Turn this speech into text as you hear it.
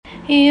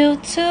You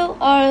too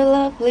are a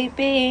lovely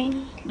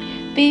being.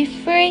 Be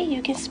free,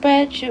 you can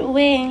spread your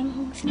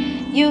wings.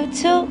 You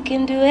too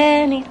can do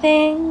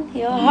anything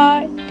your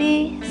heart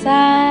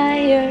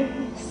desires.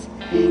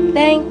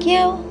 Thank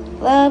you,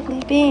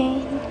 lovely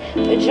being,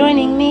 for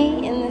joining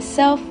me in this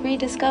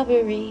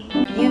self-rediscovery.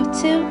 You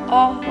too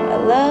are a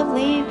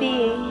lovely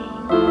being.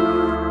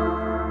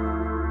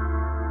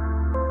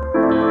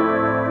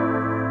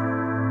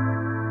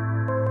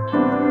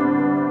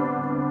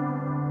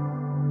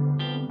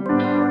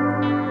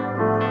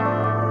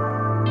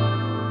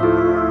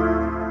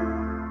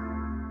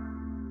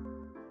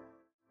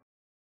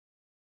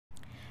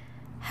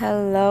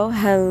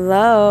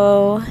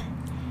 Hello.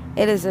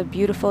 It is a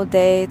beautiful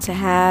day to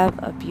have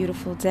a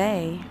beautiful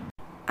day.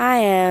 I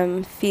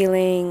am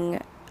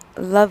feeling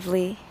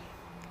lovely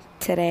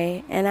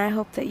today, and I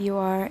hope that you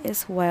are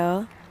as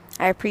well.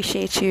 I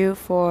appreciate you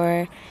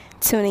for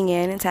tuning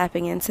in and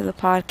tapping into the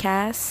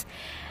podcast.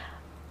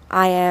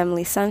 I am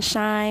Lee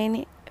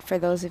Sunshine. For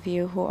those of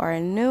you who are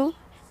new,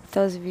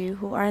 those of you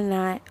who are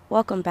not,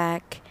 welcome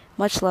back.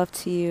 Much love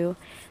to you.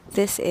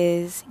 This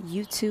is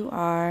You Two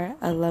Are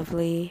a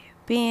Lovely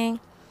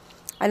Being.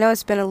 I know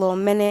it's been a little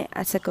minute.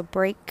 I took a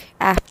break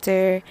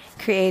after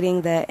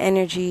creating the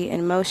Energy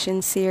and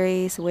Motion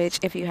series, which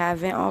if you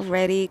haven't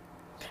already,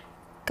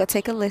 go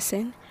take a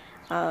listen.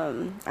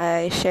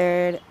 I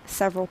shared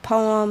several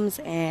poems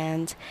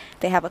and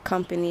they have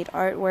accompanied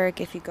artwork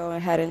if you go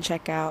ahead and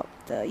check out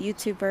the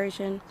YouTube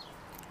version.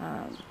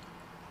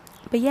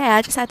 But yeah,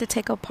 I just had to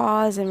take a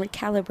pause and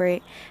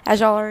recalibrate. As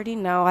y'all already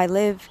know, I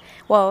live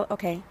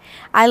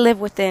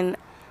within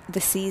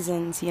the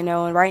seasons,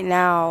 and right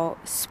now,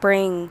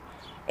 spring.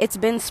 It's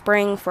been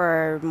spring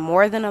for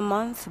more than a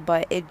month,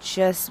 but it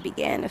just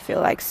began to feel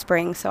like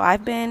spring. So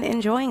I've been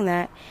enjoying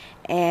that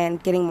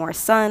and getting more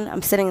sun.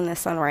 I'm sitting in the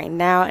sun right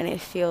now, and it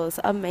feels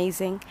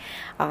amazing.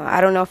 I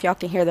don't know if y'all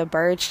can hear the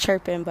birds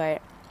chirping,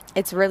 but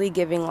it's really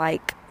giving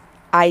like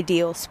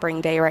ideal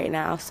spring day right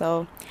now.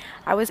 So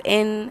I was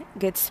in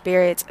good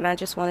spirits, and I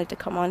just wanted to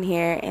come on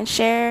here and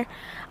share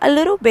a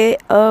little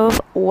bit of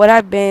what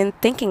I've been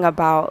thinking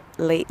about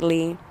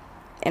lately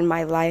in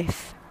my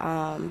life.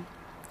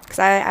 Because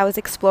I was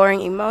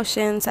exploring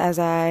emotions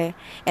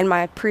in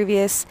my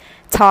previous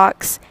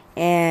talks,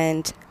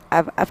 and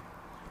I've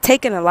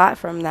taken a lot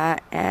from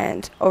that.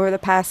 And over the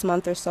past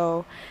month or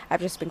so, I've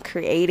just been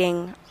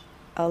creating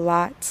a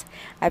lot.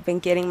 I've been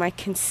getting my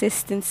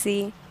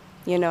consistency,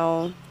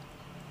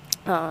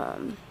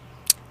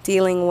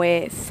 dealing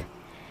with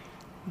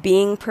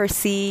being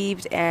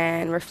perceived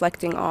and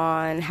reflecting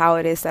on how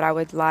it is that I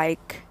would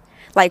like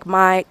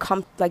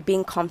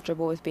being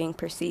comfortable with being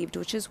perceived,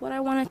 which is what I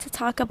wanted to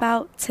talk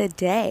about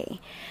today.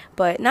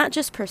 But not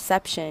just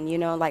perception,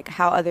 like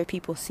how other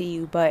people see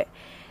you, but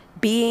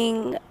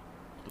being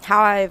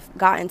how I've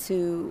gotten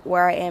to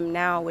where I am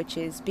now, which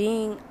is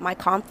my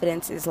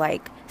confidence is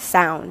like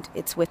sound.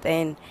 It's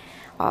within.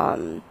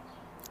 And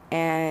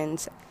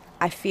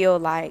I feel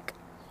like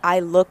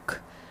I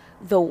look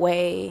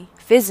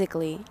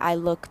physically, I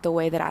look the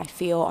way that I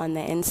feel on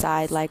the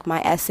inside. Like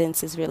my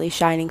essence is really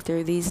shining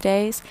through these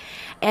days.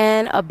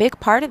 And a big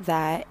part of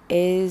that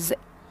is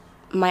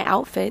my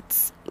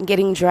outfits,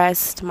 getting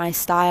dressed, my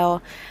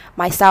style.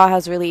 My style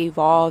has really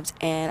evolved,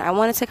 and I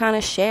wanted to kind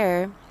of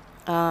share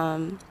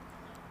some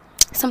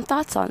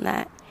thoughts on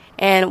that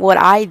and what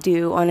I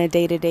do on a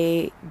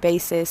day-to-day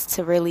basis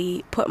to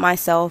really put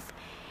myself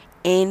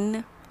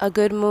in a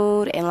good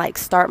mood and like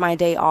start my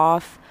day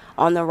off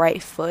on the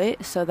right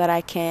foot so that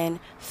I can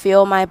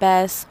feel my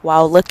best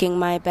while looking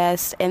my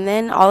best, and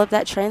then all of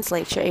that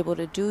translates, you're able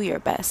to do your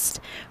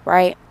best,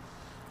 right?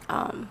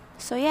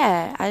 So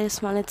yeah, I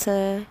just wanted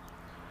to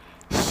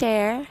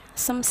share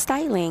some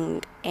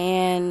styling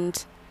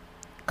and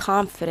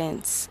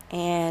confidence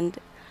and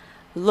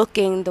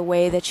looking the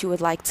way that you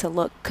would like to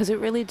look, because it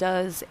really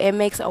does, it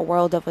makes a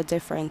world of a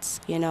difference,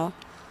 looking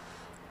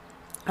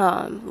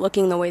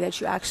the way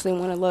that you actually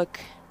want to look.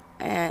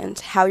 And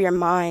how your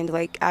mind,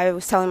 like I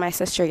was telling my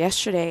sister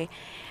yesterday,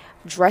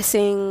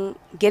 getting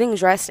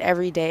dressed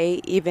every day,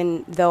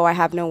 even though I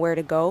have nowhere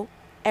to go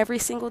every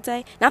single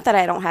day. Not that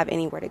I don't have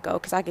anywhere to go,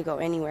 because I could go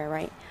anywhere,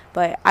 right?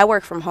 But I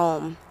work from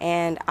home,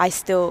 and I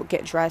still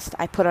get dressed.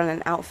 I put on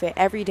an outfit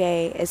every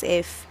day as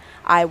if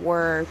I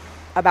were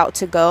about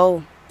to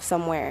go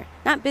somewhere.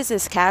 Not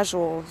business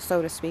casual,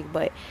 so to speak,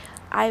 but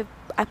I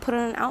put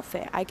on an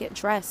outfit. I get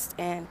dressed,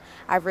 and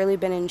I've really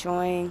been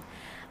enjoying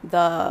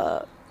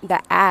the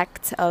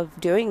act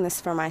of doing this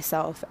for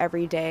myself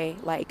every day,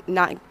 like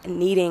not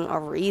needing a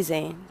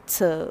reason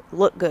to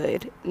look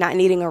good, not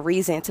needing a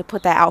reason to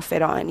put that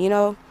outfit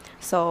on,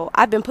 So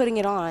I've been putting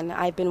it on.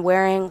 I've been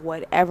wearing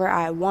whatever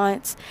I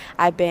want.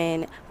 I've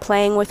been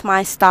playing with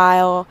my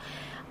style,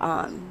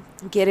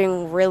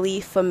 getting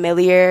really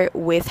familiar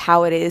with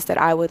how it is that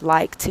I would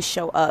like to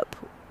show up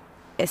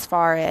as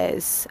far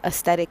as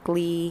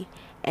aesthetically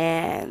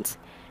and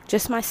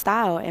just my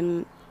style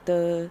and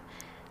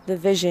the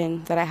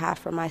vision that I have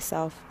for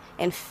myself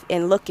and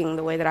looking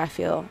the way that I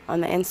feel on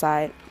the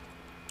inside.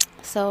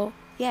 So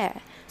yeah,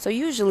 So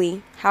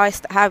usually how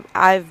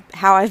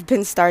I've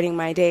been starting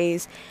my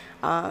days,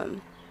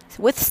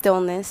 with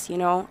stillness.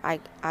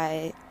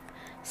 I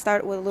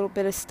start with a little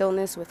bit of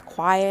stillness, with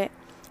quiet,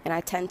 and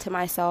I tend to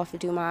myself to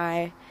do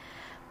my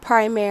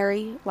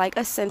primary, like,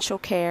 essential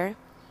care,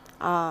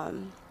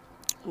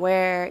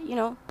 where,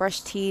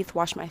 brush teeth,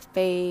 wash my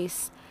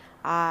face.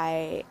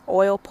 I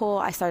oil pull.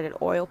 I started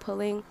oil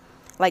pulling.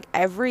 Like,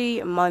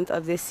 every month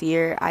of this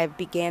year, I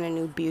began a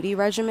new beauty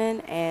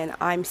regimen, and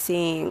I'm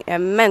seeing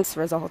immense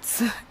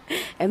results.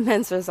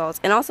 Immense results.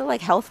 And also,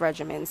 like, health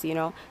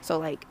regimens, So,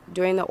 like,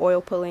 during the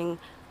oil pulling,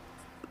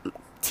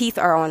 teeth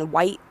are on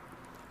white.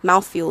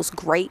 Mouth feels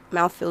great.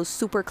 Mouth feels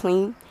super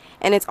clean.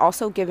 And it's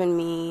also given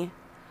me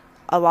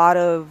a lot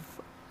of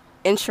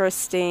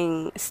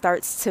interesting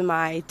starts to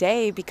my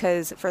day,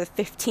 because for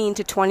 15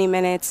 to 20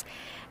 minutes,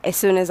 as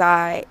soon as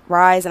I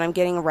rise and I'm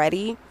getting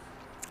ready,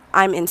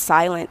 I'm in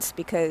silence,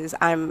 because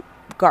I'm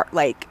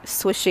like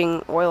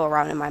swishing oil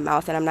around in my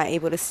mouth and I'm not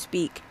able to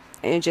speak.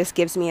 And it just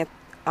gives me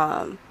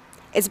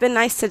it's been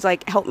nice to,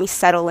 like, help me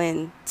settle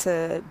in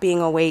to being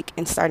awake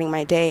and starting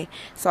my day.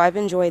 So I've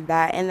enjoyed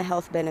that and the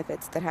health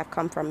benefits that have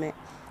come from it.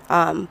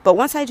 But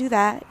once I do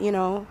that,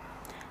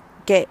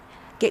 get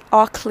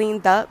all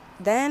cleaned up,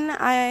 then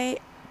I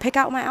pick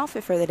out my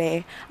outfit for the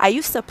day. I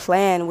used to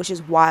plan, which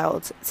is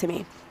wild to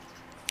me.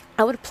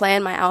 I would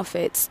plan my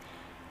outfits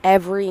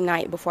every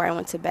night before I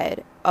went to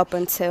bed, up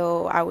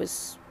until I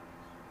was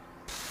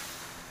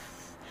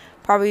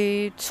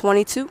probably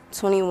 22,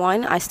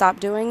 21. I stopped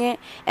doing it,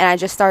 and I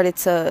just started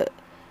to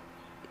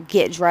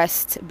get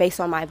dressed based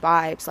on my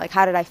vibes. Like,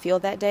 how did I feel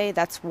that day?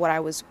 That's how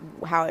I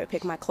would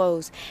pick my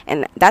clothes.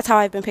 And that's how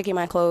I've been picking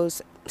my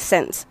clothes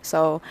since.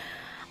 So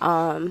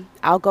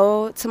I'll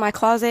go to my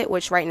closet,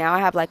 which right now I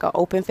have like an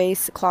open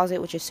face closet,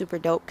 which is super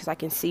dope because I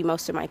can see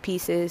most of my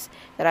pieces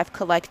that I've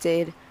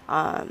collected.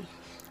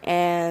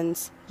 And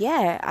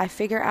yeah, I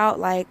figure out,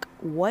 like,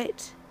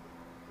 what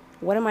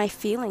am I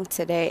feeling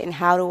today, and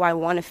how do I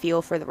want to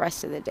feel for the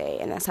rest of the day?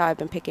 And that's how I've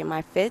been picking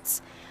my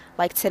fits.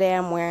 Like, today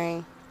I'm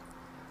wearing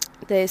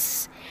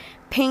this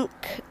pink,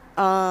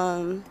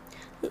 a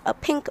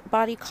pink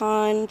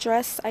bodycon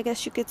dress, I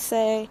guess you could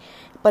say.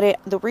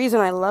 But the reason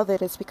I love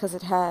it is because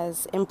it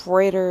has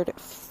embroidered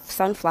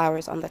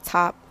sunflowers on the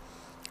top.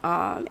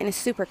 And it's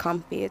super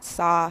comfy, it's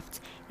soft,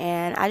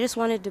 and I just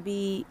wanted to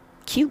be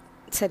cute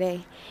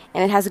today.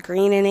 And it has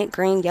green in it,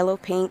 green, yellow,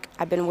 pink.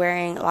 I've been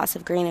wearing lots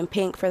of green and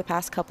pink for the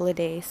past couple of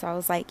days, so I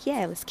was like,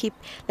 yeah, let's keep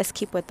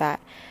with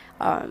that.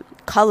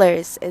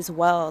 Colors as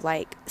well,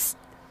 like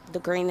the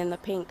green and the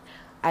pink.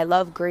 I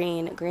love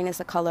green. Green is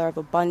the color of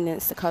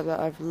abundance, the color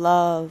of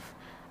love.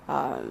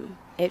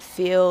 It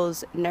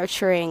feels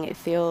nurturing, it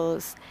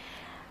feels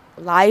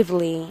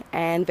lively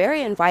and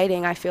very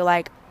inviting. I feel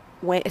like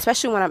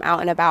especially when I'm out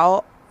and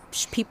about,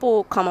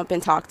 people come up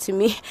and talk to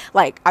me.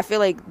 Like, I feel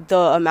like the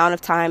amount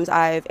of times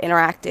I've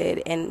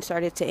interacted and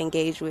started to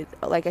engage with,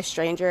 like, a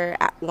stranger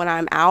when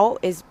I'm out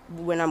is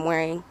when I'm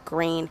wearing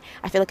green.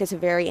 I feel like it's a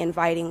very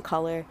inviting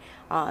color.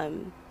 I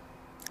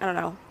don't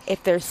know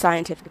if there's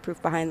scientific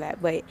proof behind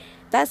that, but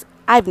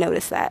I've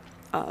noticed that.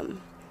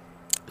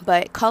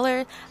 But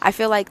color, I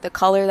feel like the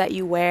colors that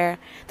you wear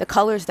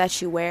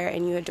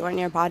and you adorn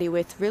your body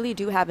with really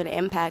do have an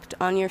impact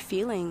on your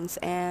feelings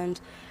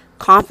and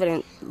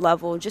confident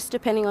level, just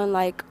depending on,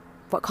 like,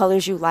 what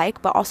colors you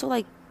like. But also,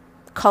 like,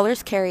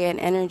 colors carry an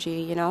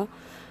energy,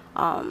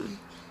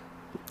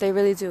 they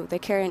really do. They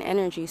carry an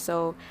energy.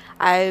 So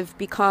I've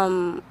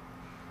become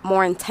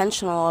more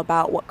intentional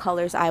about what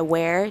colors I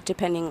wear,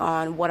 depending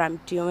on what I'm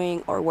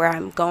doing or where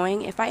I'm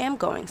going, if I am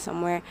going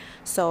somewhere.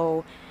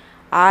 So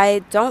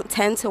I don't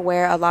tend to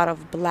wear a lot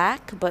of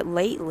black, but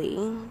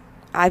lately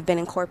I've been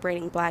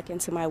incorporating black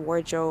into my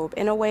wardrobe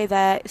in a way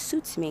that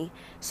suits me.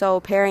 So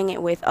pairing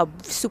it with a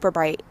super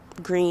bright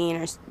green,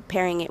 or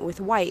pairing it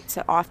with white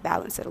to off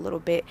balance it a little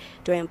bit,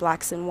 doing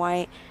blacks and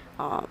white.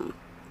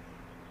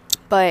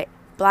 But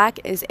black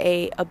is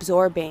a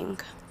absorbing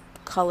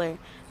color.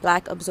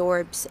 Black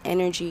absorbs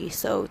energy,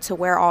 so to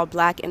wear all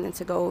black and then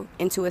to go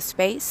into a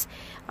space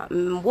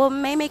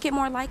may make it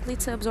more likely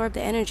to absorb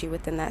the energy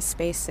within that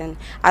space. And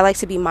I like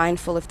to be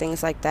mindful of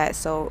things like that.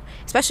 So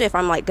especially if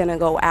I'm, like, gonna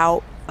go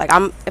out, like,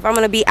 if I'm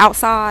gonna be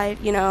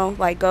outside,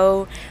 like,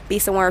 go be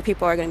somewhere where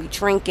people are gonna be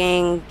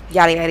drinking,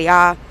 yada yada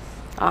yada,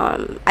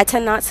 I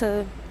tend not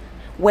to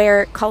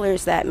wear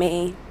colors that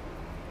may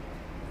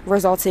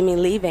result in me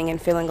leaving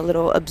and feeling a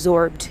little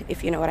absorbed,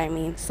 if you know what I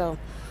mean. So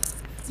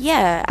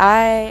yeah,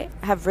 I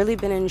have really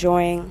been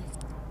enjoying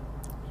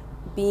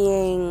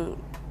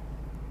being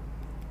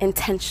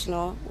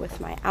intentional with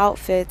my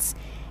outfits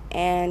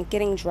and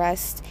getting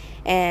dressed.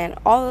 And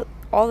all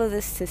of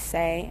this to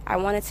say, I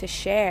wanted to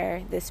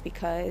share this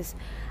because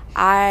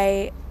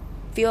I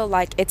feel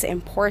like it's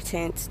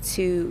important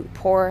to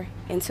pour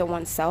into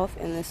oneself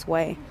in this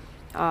way.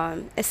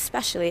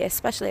 Especially,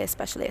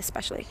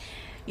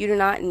 you do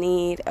not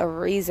need a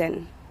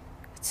reason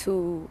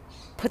to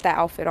put that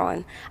outfit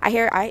on.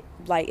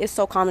 It's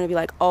so common to be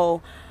like,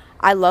 oh,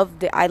 I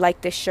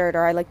like this shirt,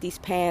 or I like these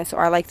pants,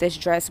 or I like this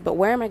dress, but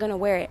where am I going to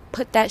wear it?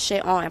 Put that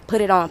shit on.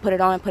 Put it on, put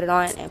it on, put it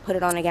on, and put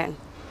it on again.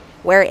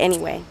 Wear it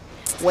anyway.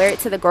 Wear it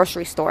to the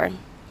grocery store.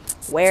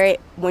 Wear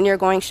it when you're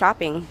going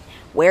shopping.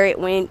 Wear it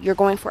when you're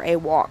going for a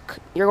walk.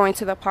 You're going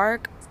to the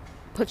park,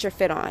 put your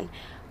fit on.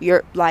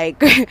 You're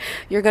like,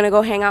 you're going to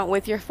go hang out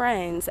with your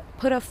friends.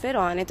 Put a fit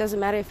on. It doesn't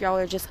matter if y'all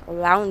are just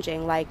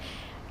lounging. Like,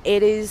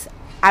 it is,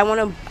 I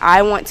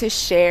want to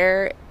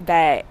share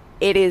that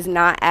it is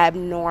not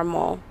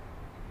abnormal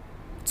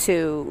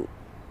to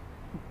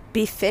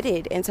be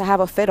fitted and to have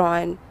a fit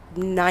on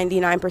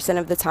 99%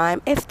 of the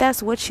time, if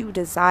that's what you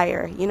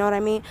desire. You know what I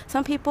mean?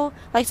 Some people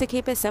like to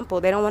keep it simple.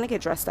 They don't want to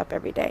get dressed up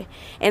every day.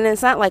 And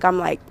it's not like I'm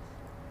like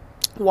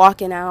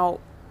walking out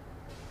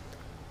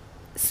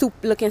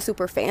looking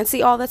super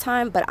fancy all the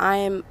time, but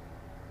I'm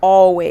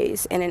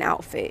always in an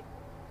outfit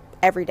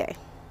every day.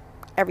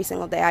 Every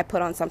single day I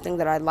put on something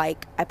that I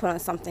like. I put on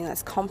something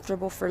that's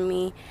comfortable for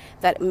me,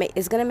 that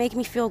is going to make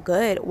me feel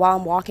good while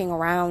I'm walking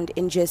around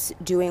and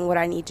just doing what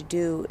I need to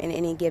do in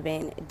any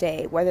given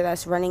day, whether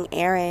that's running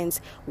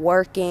errands,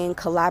 working,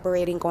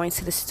 collaborating, going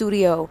to the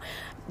studio,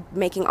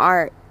 making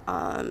art,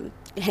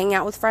 hanging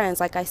out with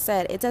friends. Like I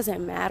said, it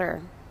doesn't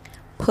matter.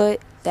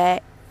 Put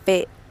that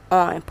fit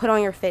on. Put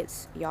on your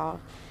fits, y'all.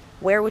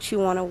 Wear what you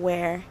want to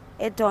wear.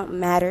 It don't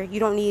matter. You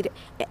don't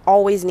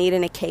always need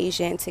an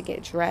occasion to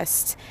get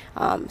dressed.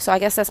 So I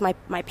guess that's my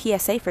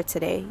PSA for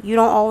today. You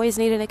don't always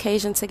need an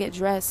occasion to get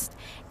dressed.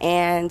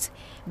 And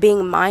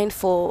being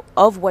mindful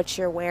of what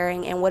you're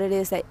wearing and what it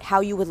is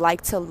how you would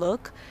like to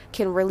look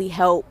can really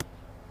help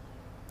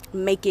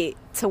make it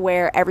to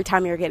where every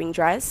time you're getting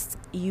dressed,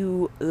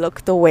 you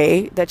look the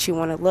way that you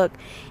want to look.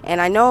 And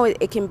I know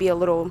it can be a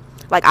little,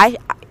 like,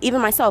 even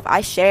myself,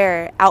 I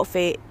share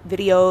outfit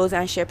videos and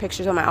I share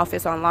pictures of my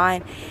outfits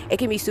online. It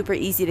can be super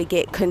easy to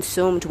get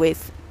consumed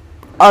with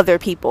other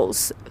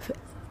people's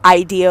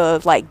idea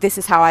of, like, this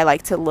is how I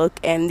like to look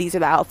and these are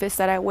the outfits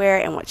that I wear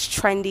and what's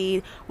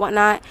trendy,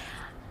 whatnot.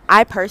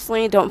 I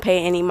personally don't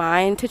pay any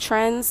mind to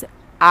trends.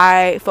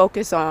 I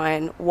focus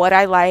on what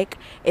I like.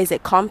 Is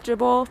it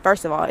comfortable?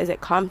 First of all, is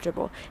it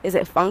comfortable? Is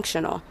it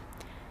functional?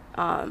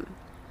 And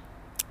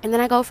then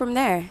I go from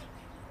there.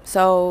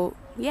 So,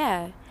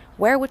 yeah.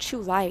 Wear what you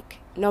like,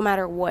 no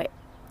matter what.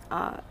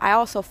 I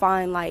also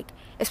find, like,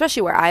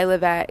 especially where I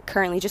live at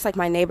currently, just like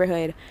my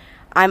neighborhood,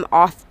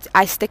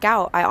 I stick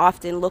out. I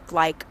often look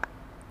like,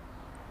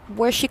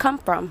 where's she come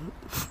from?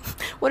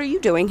 What are you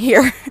doing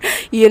here?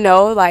 You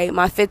know, like,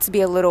 my fits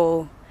be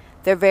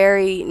they're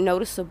very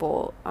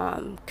noticeable.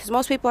 Because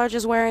most people are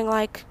just wearing,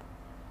 like,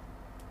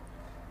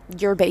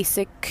 your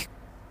basic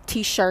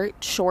t-shirt,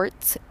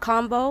 shorts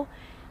combo.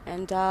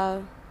 And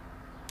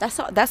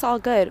that's all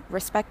good.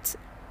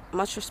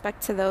 Much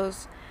respect to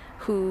those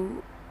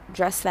who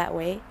dress that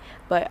way,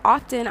 but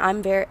often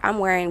I'm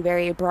wearing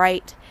very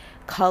bright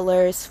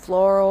colors,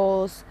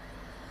 florals.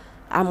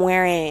 I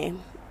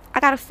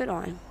got a fit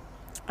on,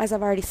 as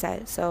I've already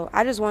said. So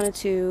I just wanted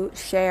to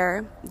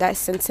share that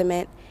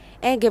sentiment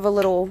and give a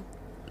little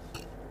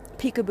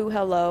peekaboo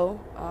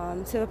hello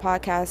to the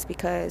podcast,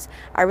 because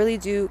I really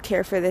do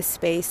care for this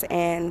space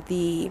and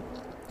the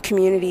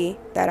community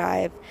that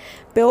I've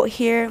built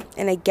here.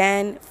 And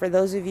again, for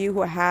those of you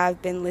who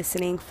have been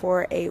listening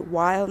for a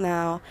while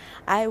now,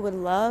 I would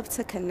love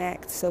to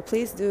connect. So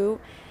please do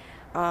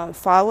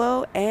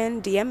follow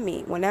and DM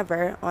me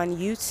whenever on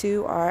You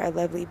Too Are a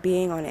Lovely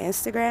Being on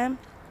Instagram,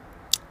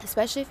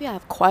 especially if you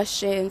have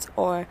questions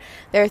or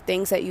there are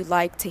things that you'd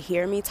like to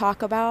hear me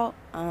talk about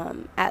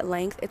at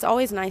length. It's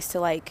always nice to,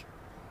 like,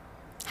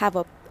 have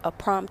a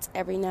prompt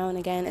every now and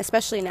again,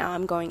 especially now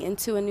I'm going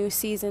into a new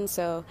season.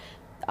 So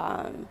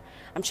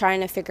I'm trying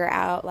to figure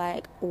out,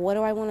 like, what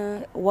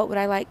would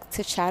I like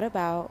to chat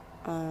about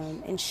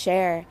and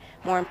share.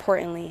 More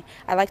importantly,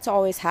 I like to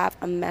always have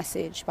a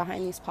message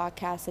behind these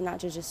podcasts and not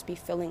to just be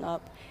filling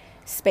up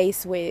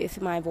space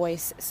with my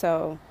voice.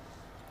 So,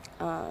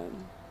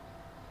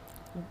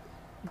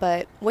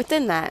 but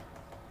within that,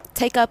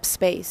 take up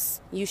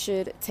space. You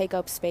should take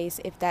up space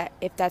if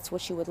that's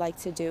what you would like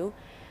to do,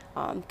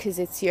 because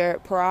it's your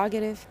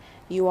prerogative.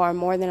 You are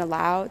more than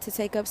allowed to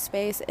take up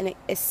space, and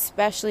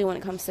especially when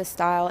it comes to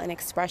style and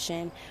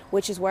expression,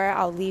 which is where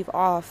I'll leave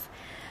off.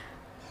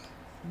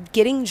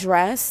 Getting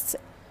dressed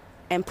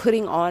and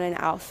putting on an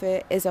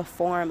outfit is a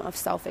form of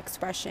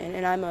self-expression,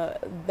 and I'm a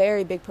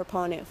very big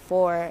proponent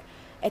for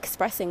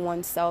expressing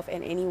oneself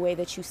in any way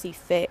that you see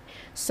fit.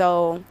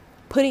 So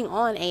putting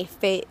on a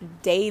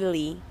fit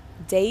daily,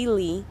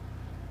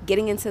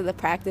 getting into the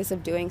practice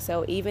of doing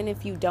so, even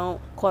if you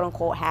don't, quote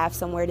unquote, have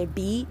somewhere to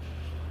be,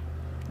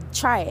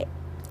 try it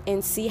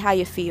and see how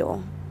you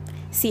feel.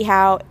 See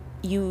how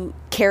you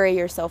carry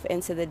yourself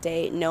into the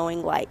day,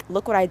 knowing, like,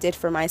 look what I did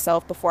for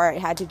myself before I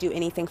had to do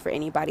anything for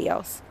anybody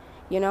else,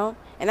 you know?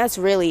 And that's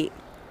really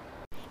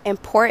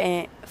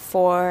important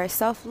for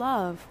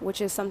self-love,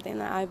 which is something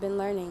that I've been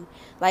learning.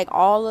 Like,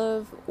 all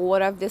of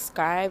what I've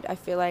described, I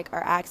feel like,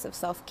 are acts of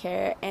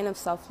self-care and of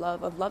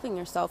self-love, of loving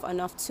yourself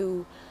enough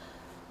to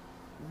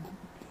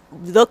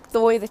look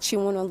the way that you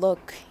want to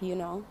look, you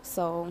know?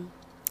 So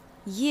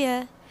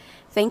yeah,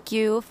 thank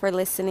you for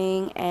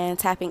listening and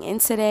tapping in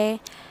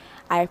today.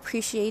 I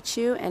appreciate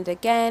you. And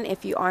again,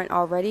 if you aren't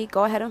already,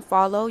 go ahead and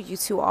follow You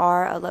Two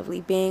Are a Lovely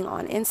Being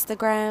on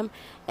Instagram.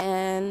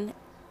 And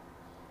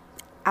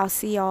I'll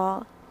see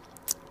y'all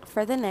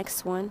for the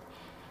next one.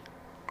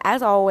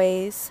 As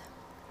always,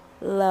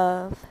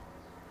 love,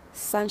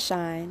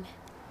 sunshine,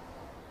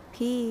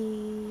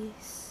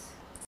 peace.